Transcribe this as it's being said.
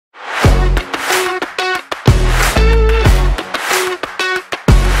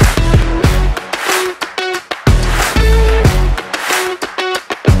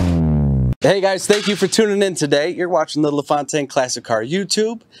Hey guys, thank you for tuning in today. You're watching the LaFontaine Classic Car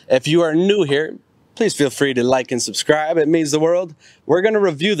YouTube. If you are new here, please feel free to like and subscribe. It means the world. We're going to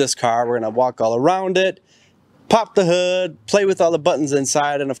review this car. We're going to walk all around it, pop the hood, play with all the buttons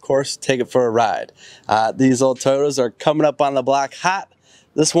inside, and of course, take it for a ride. These old Toyotas are coming up on the block hot.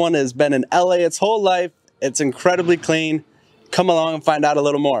 This one has been in LA its whole life. It's incredibly clean. Come along and find out a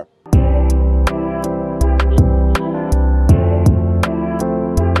little more.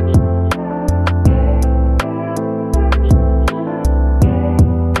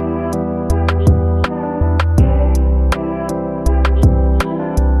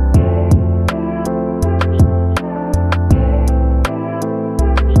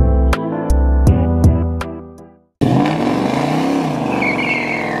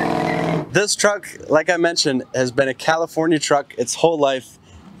 This truck, like I mentioned, has been a California truck its whole life.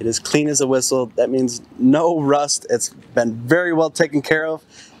 It is clean as a whistle. That means no rust. It's been very well taken care of.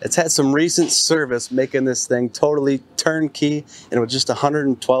 It's had some recent service, making this thing totally turnkey, and with just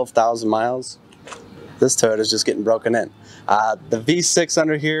 112,000 miles, this Toyota is just getting broken in. The V6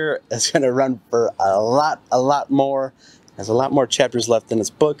 under here is going to run for a lot more. Has a lot more chapters left in its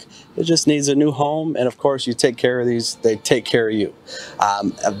book. It just needs a new home, and of course you take care of these, they take care of you.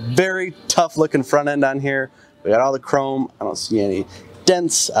 A very tough looking front end on here. We got all the chrome. I don't see any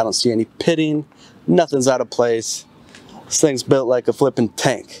dents, I don't see any pitting, nothing's out of place. This thing's built like a flipping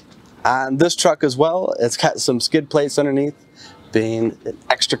tank. On this truck as well, it's got some skid plates underneath, being an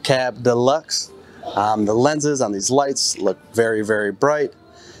Xtracab Deluxe. The lenses on these lights look very bright.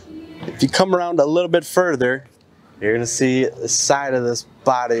 If you come around a little bit further, you're going to see the side of this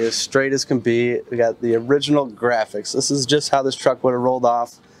body as straight as can be. We got the original graphics. This is just how this truck would have rolled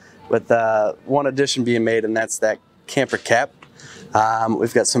off, with one addition being made, and that's that camper cap.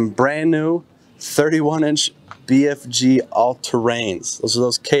 We've got some brand new 31-inch BFG All Terrains. Those are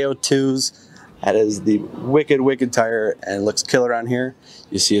those KO2s. That is the wicked tire, and it looks killer on here.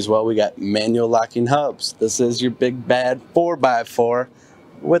 You see as well, we got manual locking hubs. This is your big bad 4x4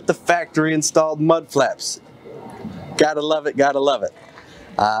 with the factory installed mud flaps. Gotta love it, gotta love it.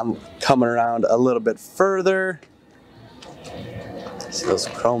 Coming around a little bit further, see those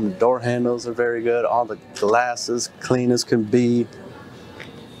chrome door handles are very good. All the glasses clean as can be.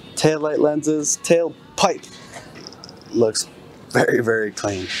 Taillight lenses, tailpipe looks very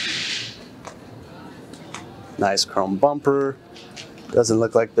clean. Nice chrome bumper. Doesn't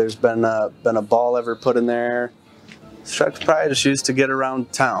look like there's been a ball ever put in there. This truck's probably just used to get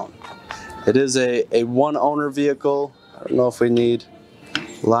around town. It is a one owner vehicle. I don't know if we need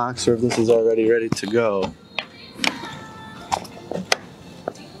locks or if this is already ready to go.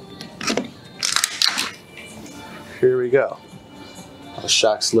 Here we go. The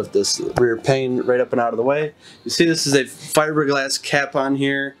shocks lift this rear pane right up and out of the way. You see this is a fiberglass cap on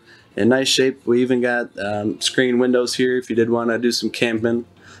here in nice shape. We even got screen windows here if you did want to do some camping.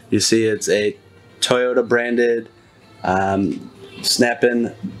 You see it's a Toyota branded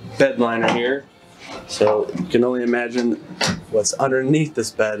snap-in bed liner here, so you can only imagine what's underneath this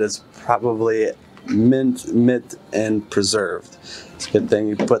bed is probably mint and preserved. It's a good thing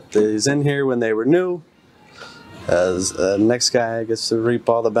you put these in here when they were new, as the next guy gets to reap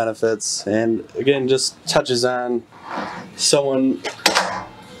all the benefits. And again, just touches on someone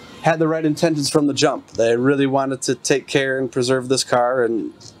had the right intentions from the jump. They really wanted to take care and preserve this car,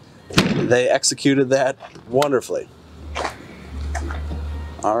 and they executed that wonderfully.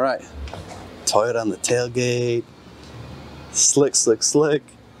 All right, Toyota on the tailgate, slick.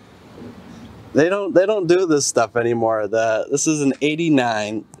 They don't do this stuff anymore. This is an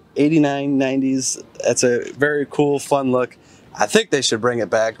 89, 90s. That's a very cool, fun look. I think they should bring it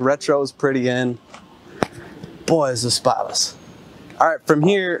back. Retro is pretty in. Boy, is this spotless. All right, from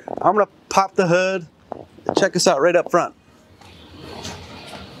here, I'm gonna pop the hood and check us out right up front.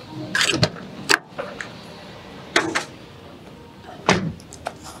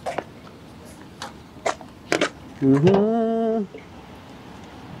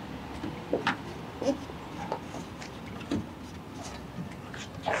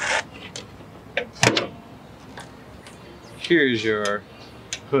 Here's your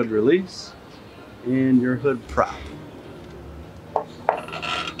hood release and your hood prop.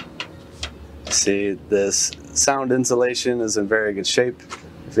 See, this sound insulation is in very good shape.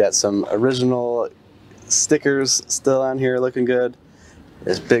 We've got some original stickers still on here looking good.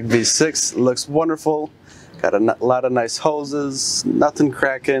 This big V6 looks wonderful. Got a lot of nice hoses, nothing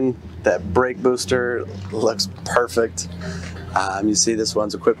cracking. That brake booster looks perfect. You see this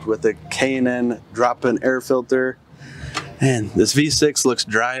one's equipped with a K&N drop-in air filter. And this V6 looks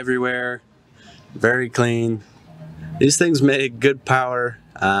dry everywhere, very clean. These things make good power.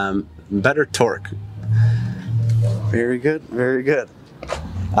 better torque. Very good, very good.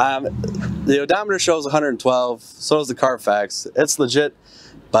 The odometer shows 112, so does the Carfax. It's legit,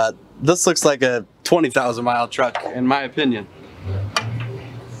 but this looks like a 20,000 mile truck in my opinion.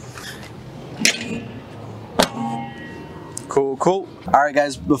 Cool, cool. All right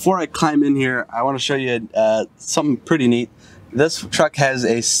guys, before I climb in here, I want to show you something pretty neat. This truck has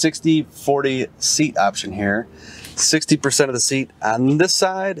a 60-40 seat option here. 60% of the seat on this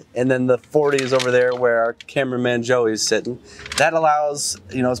side, and then the 40 is over there where our cameraman Joey is sitting. That allows,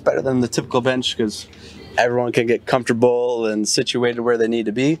 you know, it's better than the typical bench because everyone can get comfortable and situated where they need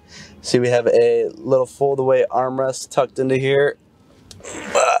to be. See, we have a little fold-away armrest tucked into here.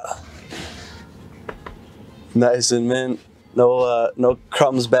 Nice and mint. No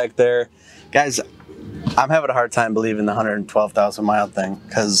crumbs back there. Guys, I'm having a hard time believing the 112,000 mile thing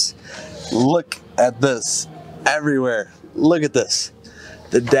because look at this everywhere. Look at this.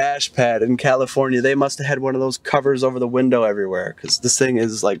 The dash pad in California, they must have had one of those covers over the window everywhere because this thing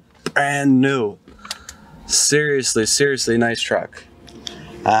is like brand new. Seriously, seriously nice truck.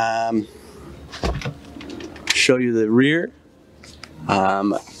 Show you the rear.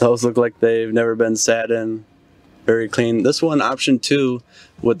 Those look like they've never been sat in. Very clean. This one, option 2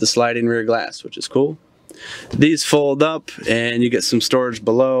 with the sliding rear glass, which is cool. These fold up and you get some storage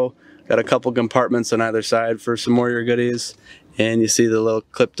below. Got a couple compartments on either side for some more of your goodies. And you see the little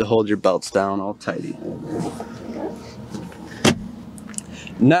clip to hold your belts down, all tidy.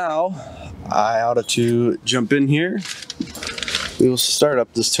 Now, I ought to jump in here. We will start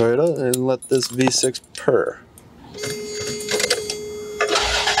up this Toyota and let this V6 purr.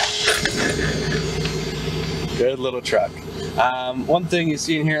 Good little truck. One thing you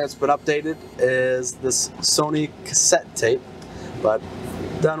see in here that's been updated is this Sony cassette tape, but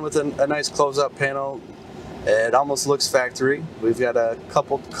done with a nice close-up panel. It almost looks factory. We've got a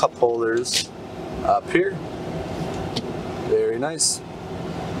couple cup holders up here. Very nice.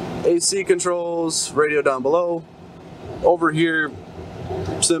 AC controls, radio down below. Over here,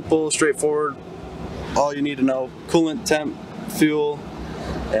 simple, straightforward. All you need to know: coolant temp, fuel,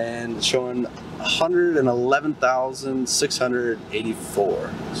 and showing 111,684.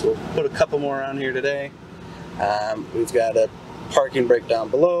 So we'll put a couple more on here today. We've got a parking brake down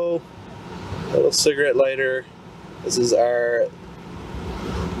below, a little cigarette lighter. This is our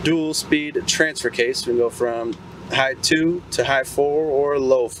dual speed transfer case. We can go from high 2 to high 4 or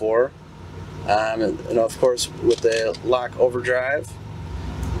low 4. And of course with the lock overdrive.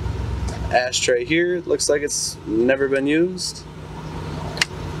 Ashtray here, looks like it's never been used.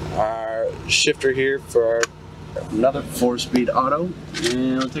 Our shifter here for our another 4-speed auto,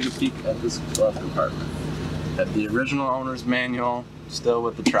 and we'll take a peek at this glove compartment. At the original owner's manual, still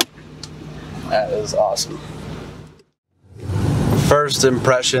with the truck. That is awesome. First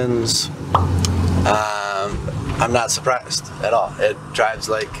impressions, I'm not surprised at all. It drives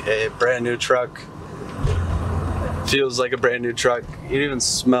like a brand new truck, feels like a brand new truck, it even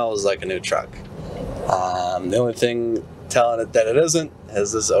smells like a new truck. The only thing telling it that it isn't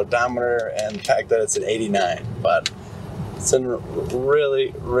is this odometer and the fact that it's an 89, but it's in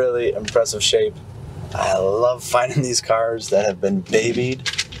really, really impressive shape. I love finding these cars that have been babied.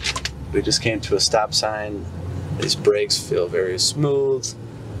 We just came to a stop sign. These brakes feel very smooth.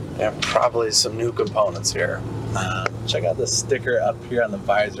 There are probably some new components here. Check out this sticker up here on the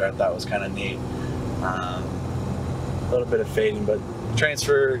visor. I thought was kind of neat. A little bit of fading, but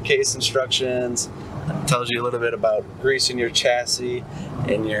transfer case instructions. It tells you a little bit about greasing your chassis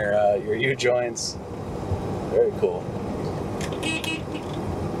and your U-joints. Very cool.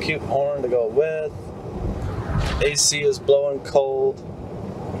 Cute horn to go with. AC is blowing cold.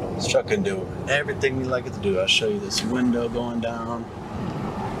 This truck can do everything you like it to do. I'll show you this window going down.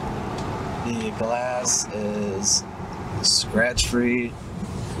 The glass is scratch-free.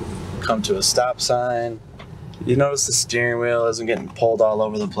 Come to a stop sign. You notice the steering wheel isn't getting pulled all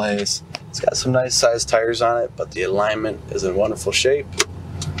over the place. It's got some nice sized tires on it, but the alignment is in wonderful shape.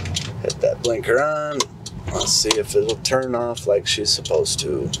 Hit that blinker on. Let's see if it'll turn off like she's supposed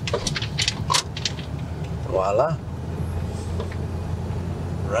to. Voila.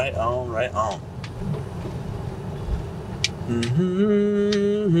 Right on, right on.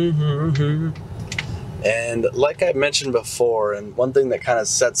 And like I mentioned before, and one thing that kind of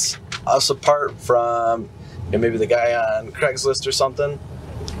sets us apart from maybe the guy on Craigslist or something,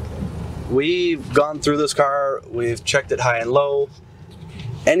 we've gone through this car, we've checked it high and low.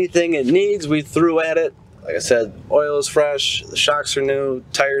 Anything it needs, we threw at it. Like I said, oil is fresh, the shocks are new,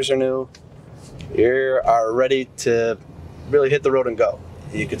 tires are new. You are ready to really hit the road and go.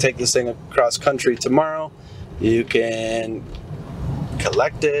 You can take this thing across country tomorrow. You can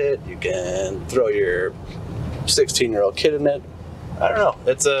collect it, you can throw your 16-year-old kid in it. I don't know,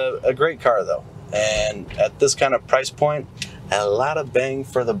 it's a great car though. And at this kind of price point, a lot of bang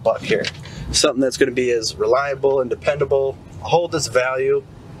for the buck here. Something that's gonna be as reliable and dependable, hold its value,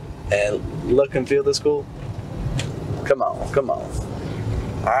 and look and feel this cool. Come on, come on.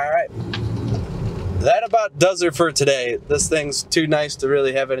 All right, that about does it for today. This thing's too nice to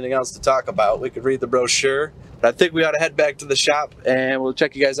really have anything else to talk about. We could read the brochure, but I think we ought to head back to the shop and we'll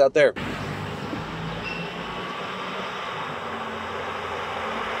check you guys out there.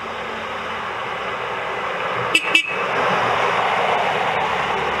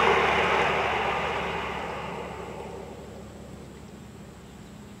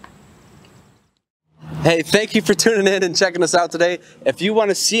 Hey, thank you for tuning in and checking us out today. If you want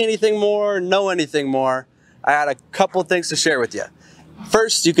to see anything more, know anything more, I got a couple things to share with you.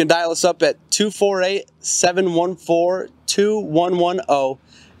 First, you can dial us up at 248-714-2110.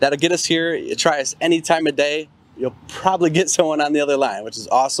 That'll get us here. You try us any time of day. You'll probably get someone on the other line, which is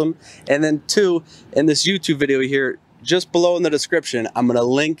awesome. And then two, in this YouTube video here, just below in the description, I'm going to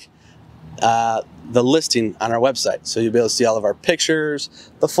link the listing on our website. So you'll be able to see all of our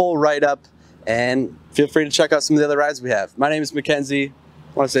pictures, the full write-up, and feel free to check out some of the other rides we have. My name is Mackenzie. I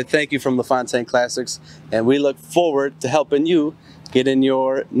want to say thank you from LaFontaine Classics, and we look forward to helping you get in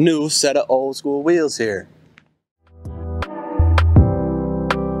your new set of old school wheels here.